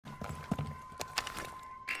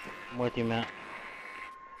I'm with you, Matt.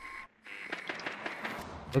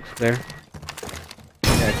 Looks clear.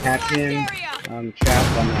 Yeah, captain.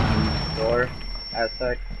 Trapped on the door.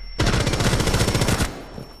 Outside.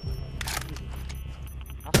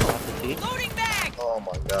 Loading bag. Oh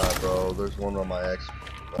my god, bro. There's one on my ex.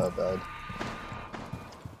 Bad.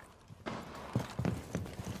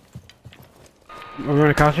 We're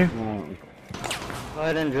running across you? Oh. Go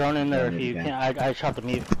ahead and drone in there if you can. I shot the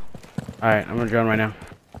mute. Alright, I'm gonna drone right now.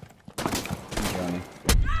 I'm droning.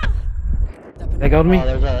 They go to me? Oh,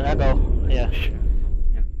 there's an echo. Yeah.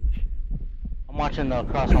 I'm watching the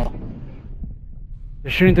cross hall.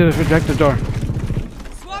 They're shooting through the projector door.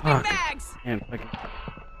 Swapping bags. Can't fucking.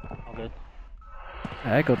 All good. The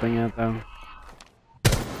echo thing out though. I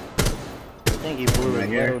think he blew Right his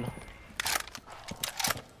here. load.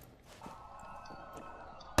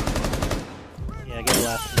 Yeah, get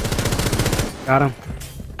left. Got him.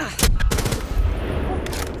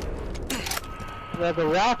 They're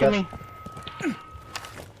rocking me.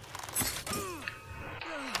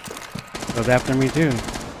 Goes after me too.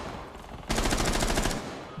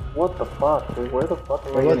 What the fuck, dude? Where the fuck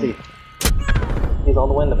am I Where was getting? he? He's all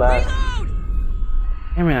the way in the back.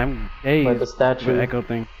 Damn it, I'm dazed. By the statue. The echo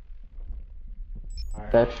thing.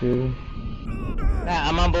 Statue. Matt,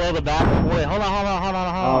 I'm on below the back. Wait, hold on.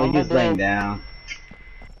 Oh, I'm he's below. laying down.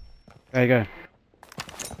 There you go.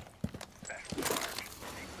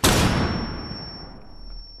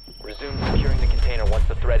 Resume securing the container once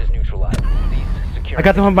the threat is neutralized. Cease securing I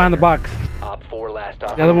got the one behind the box. Op 4 last The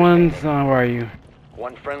operator other one's, remaining. where are you?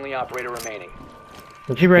 One friendly operator remaining.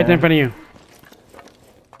 She's right there in front of you.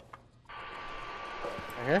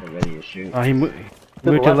 Right here? They're ready to shoot. Oh, he moved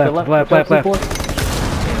to the left.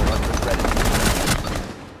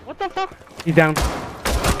 What the fuck? He's down.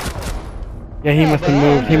 Yeah, he must have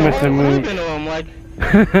moved. He must have moved. Into him, like,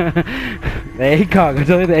 The ACOG. I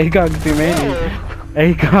told you the ACOG is too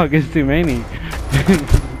many. ACOG is too many.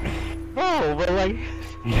 oh, but like,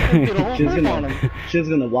 did a whole flip on him. She's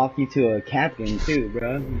gonna walk you to a captain too,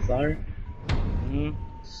 bro. I'm sorry. Mhm.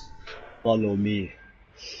 Follow me.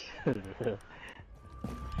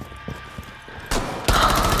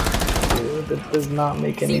 Dude, this does not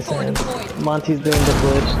make any C4 sense. deployed. Monty's doing the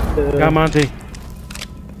glitch. Dude. Got Monty.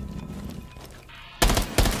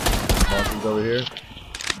 Monty's over here.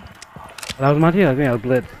 That was Monty? I think I was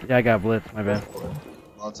Blitz. Yeah, I got Blitz. My bad.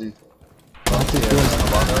 Monty. Monty's Yeah, doing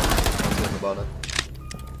Habana. Monty and Habana.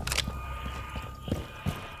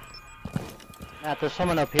 Matt, there's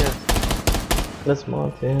someone up here. Let's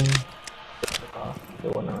Monty. Oh, they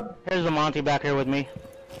went out. Here's the Monty back here with me.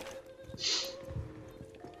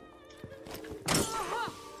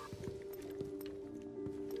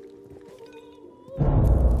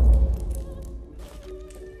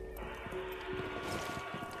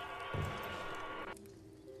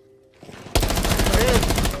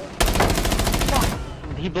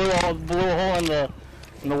 He blew a hole in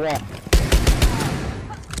the wall.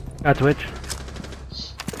 Got Twitch.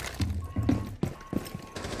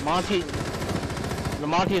 The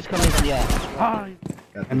Monty is coming from, yeah. Oh,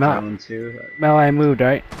 Got the I'm out. drone too. Mel, I moved,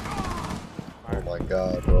 right? Oh my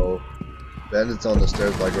god, bro. Bandits on the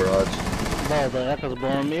stairs by garage. Bro, the echo's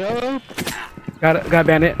blowing me up. Got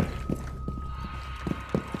Bandit.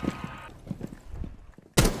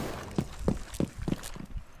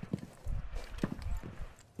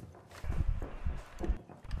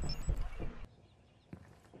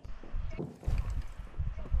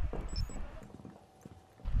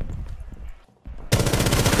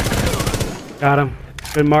 Got him.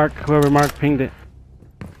 Good mark. Whoever marked pinged it.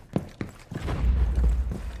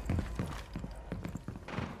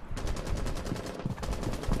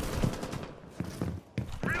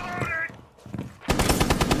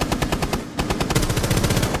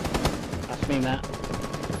 That's me, Matt.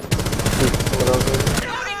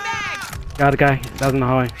 Got a guy. That was in the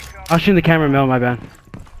hallway. I'll shoot the camera, Mel. My bad.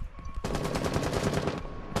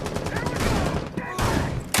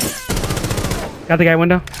 Got the guy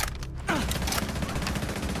window.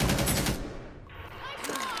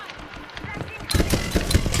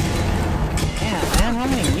 Man, how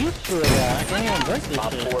many mutes do I got? I can't even break this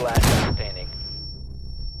Op shit. 4 last stop standing.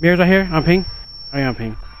 Mirrors right here. On ping. Oh yeah, on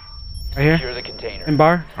ping. Right here. Secure the container. In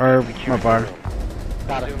bar or what bar?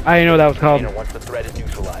 Got it. Resume I didn't know what that was called. container once the threat is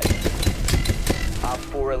neutralized. Op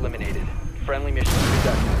 4 eliminated. Friendly mission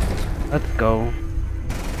conducted. Let's go.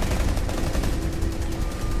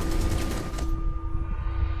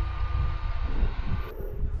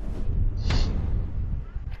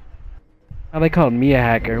 Oh, they called me a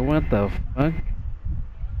hacker. What the fuck?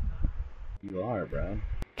 You are, bro.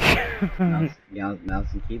 Mouse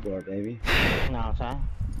and keyboard, baby. No, I'm sorry.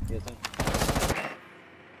 Yes, sir.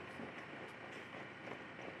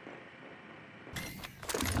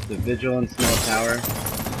 The visual and small tower.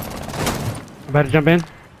 About to jump in.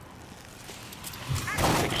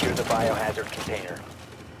 Secure the biohazard container.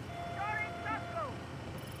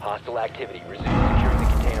 Hostile activity. Resume securing the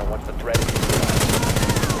container once the threat is neutralized.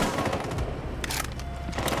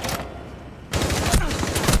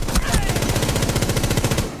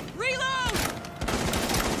 Reload!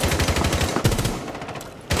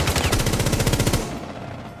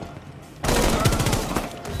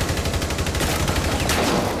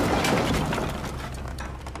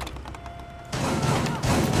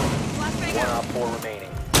 Flashbang One out. op 4 remaining.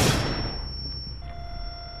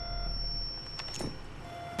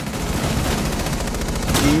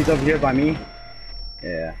 He's over here by me.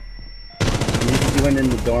 Yeah. He went in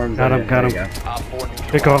the dorms. Got him, got There him. you go. Op 4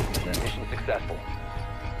 neutralized. Good call. Mission successful.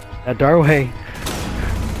 That doorway.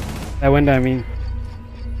 That window, I mean.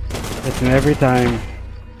 It's every time.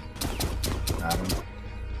 Got him.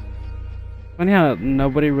 Funny how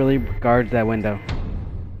nobody really guards that window.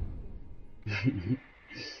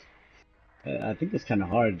 I think it's kind of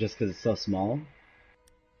hard just because it's so small.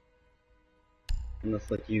 Unless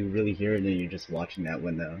like you really hear it and you're just watching that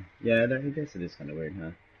window. Yeah, I guess it is kind of weird,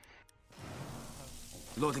 huh?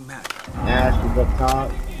 Loading mag. Ash is up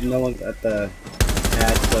top. No one's at the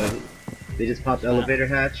hatch, so they just popped the elevator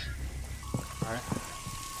hatch. Alright.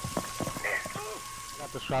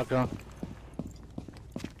 Got the shotgun.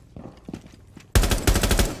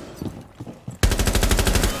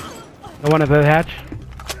 No one at the hatch.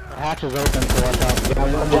 The hatch is open, so watch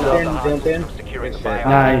out. Jump in. Securing the Good shit.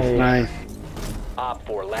 biohazard. Nice, nice. Op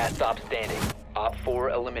 4 last stop standing. Op 4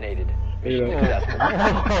 eliminated. Yeah. Mission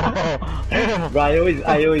successful. Bro, I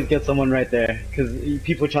always get someone right there because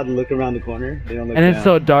people try to look around the corner. They don't look And it's down.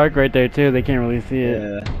 so dark right there too, they can't really see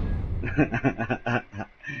it. Yeah.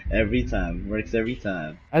 Every time. Works every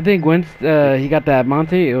time. I think once he got that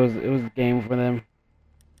Monty, it was game for them.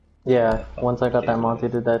 Yeah, once I got that Monty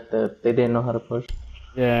did that, they didn't know how to push.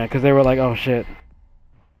 Yeah, because they were like, oh shit.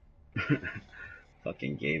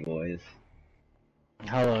 Fucking gay boys.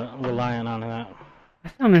 Hella relying on that. I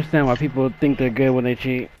don't understand why people think they're good when they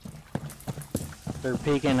cheat. They're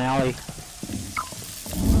peeking alley.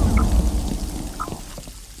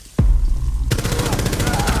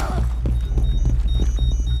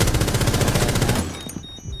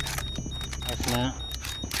 That's Matt.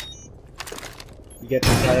 You get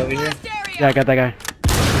this guy over here? Blast area! Yeah, I got that guy.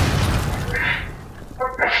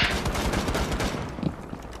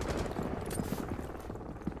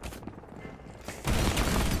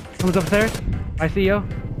 Comes upstairs. I see you.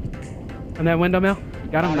 On that window mill.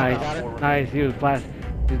 Got him. Nice. Nice. He was flash.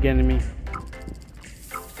 He was getting me.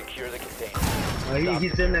 Secure the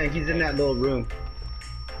container. He's in that little room.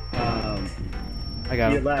 I got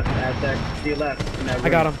To your him. left, Aztec. To your left. In that room. I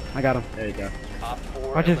got him. I got him. There you go. Op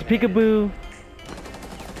 4 Watch his eliminated. peekaboo.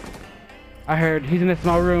 I heard he's in a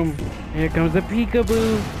small room. Here comes the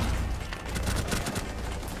peekaboo.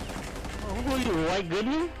 Oh, who are you, White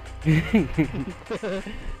Goodman?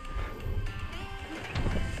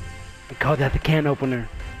 We call that the can opener.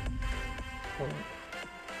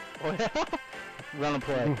 Oh, yeah? Run and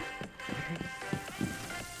play.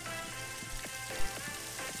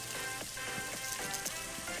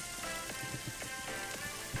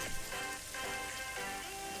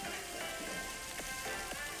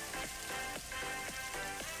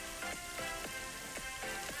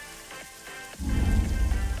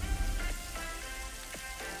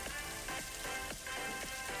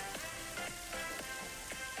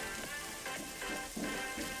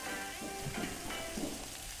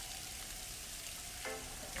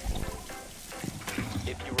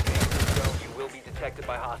 If you remain in the zone, you will be detected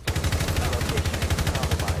by hostiles. Your location is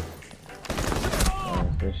compromised. Oh,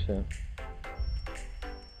 good shit.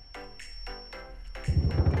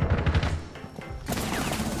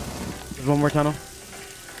 There's one more tunnel.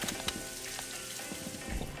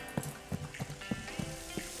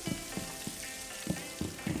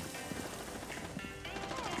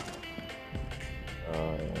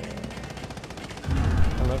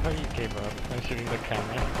 I love how you gave up. I'm shooting the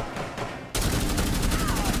camera.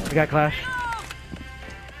 We got Clash.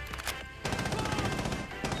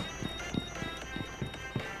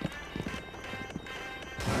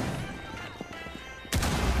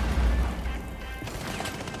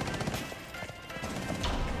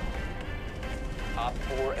 Op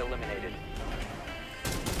 4 eliminated.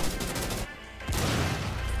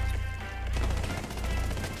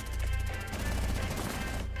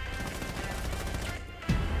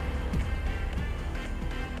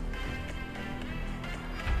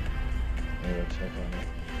 I'm gonna check on it.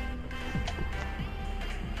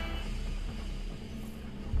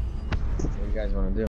 What do you guys want to do?